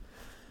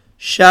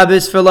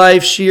Shabbos for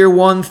Life, Shir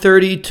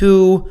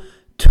 132,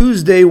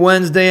 Tuesday,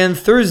 Wednesday, and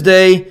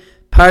Thursday,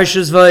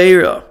 Parshas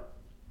Va'era.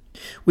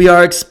 We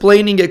are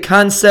explaining a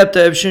concept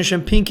that Reb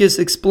Shimshon Pincus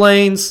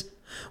explains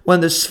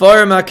when the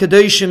Sfarim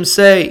HaKadoshim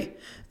say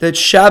that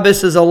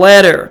Shabbos is a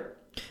ladder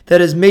that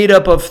is made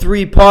up of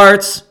three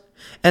parts,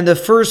 and the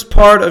first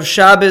part of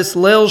Shabbos,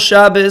 Leil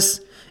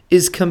Shabbos,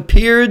 is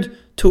compared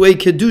to a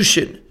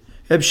Kedushin,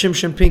 Reb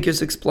Shimshon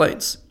Pincus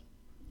explains.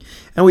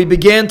 And we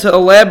began to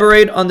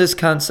elaborate on this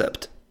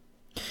concept.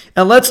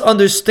 And let's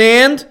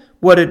understand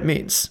what it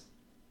means.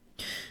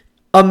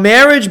 A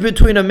marriage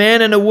between a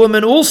man and a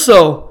woman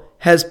also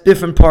has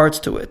different parts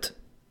to it.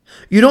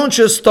 You don't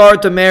just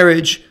start the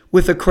marriage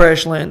with a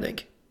crash landing.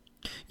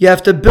 You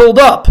have to build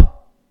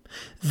up.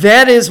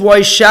 That is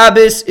why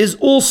Shabbos is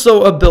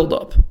also a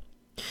build-up.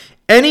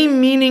 Any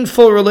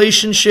meaningful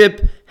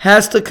relationship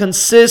has to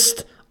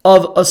consist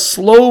of a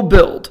slow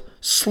build,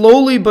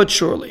 slowly but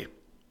surely.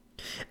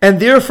 And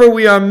therefore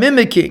we are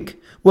mimicking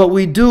what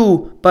we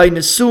do by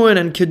Nesuin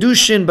and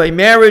Kedushin, by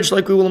marriage,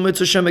 like we will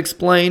Mitzvah Shem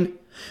explain.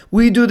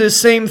 We do the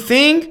same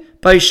thing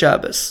by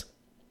Shabbos.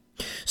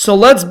 So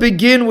let's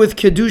begin with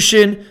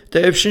Kedushin.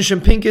 The Reb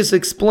Shimshon Pincus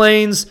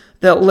explains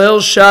that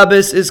Leil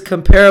Shabbos is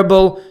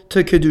comparable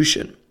to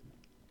Kedushin.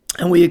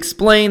 And we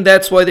explain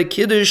that's why the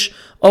Kiddush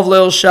of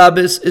Leil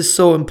Shabbos is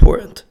so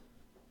important.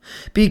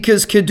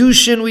 Because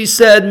Kedushin, we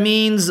said,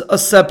 means a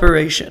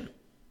separation.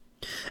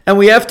 And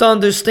we have to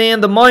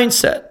understand the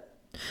mindset.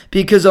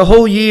 Because a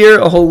whole year,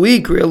 a whole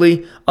week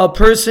really, a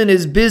person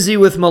is busy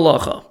with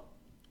malacha.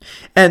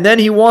 And then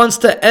he wants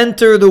to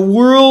enter the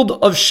world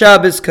of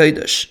Shabbos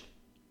Kodesh.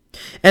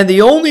 And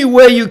the only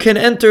way you can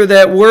enter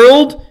that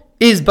world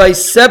is by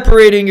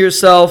separating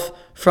yourself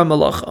from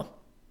malacha.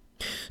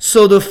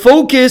 So the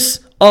focus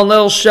on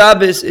Leil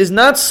Shabbos is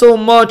not so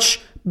much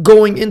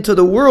going into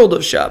the world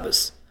of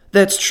Shabbos.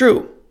 That's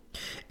true.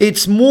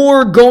 It's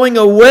more going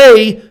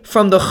away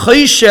from the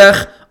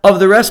chayshech of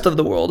the rest of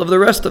the world, of the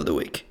rest of the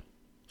week.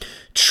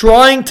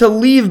 Trying to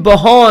leave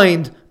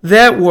behind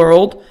that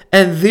world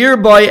and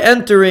thereby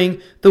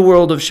entering the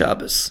world of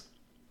Shabbos.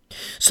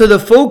 So the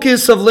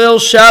focus of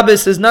Leil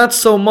Shabbos is not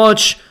so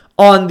much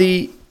on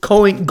the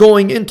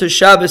going into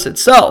Shabbos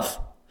itself.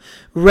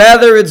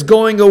 Rather, it's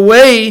going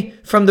away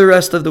from the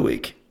rest of the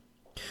week,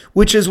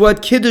 which is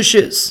what Kiddush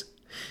is.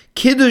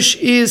 Kiddush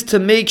is to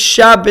make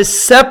Shabbos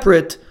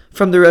separate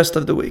from the rest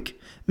of the week.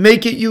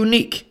 Make it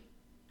unique.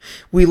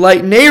 We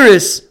light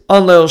Neiris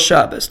on Leil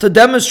Shabbos to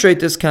demonstrate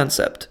this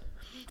concept.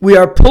 We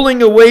are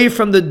pulling away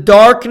from the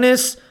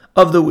darkness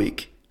of the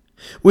week.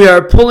 We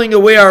are pulling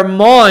away our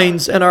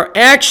minds and our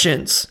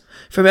actions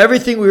from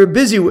everything we were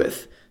busy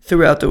with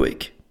throughout the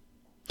week.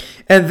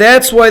 And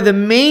that's why the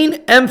main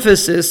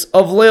emphasis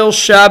of Leil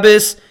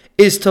Shabbos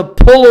is to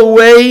pull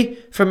away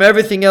from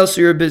everything else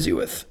you're busy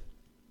with.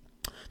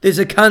 There's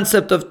a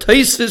concept of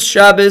Tosfos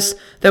Shabbos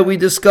that we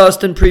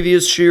discussed in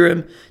previous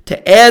shirim,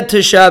 to add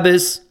to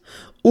Shabbos.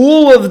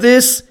 All of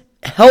this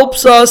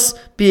helps us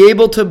be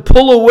able to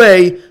pull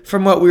away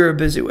from what we were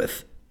busy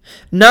with.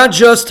 Not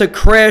just to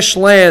crash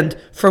land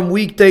from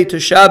weekday to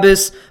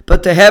Shabbos,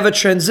 but to have a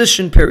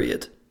transition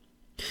period.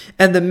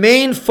 And the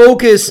main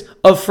focus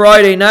of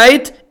Friday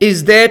night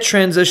is that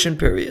transition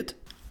period.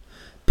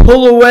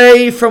 Pull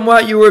away from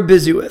what you were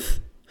busy with.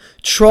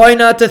 Try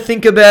not to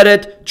think about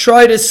it.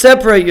 Try to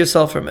separate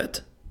yourself from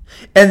it.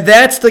 And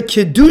that's the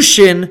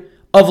Kedushin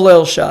of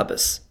Leil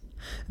Shabbos.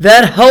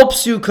 That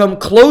helps you come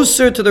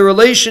closer to the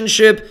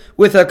relationship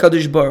with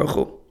HaKadosh Baruch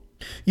Hu.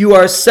 You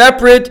are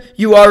separate,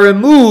 you are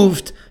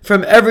removed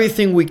from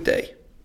everything weekday.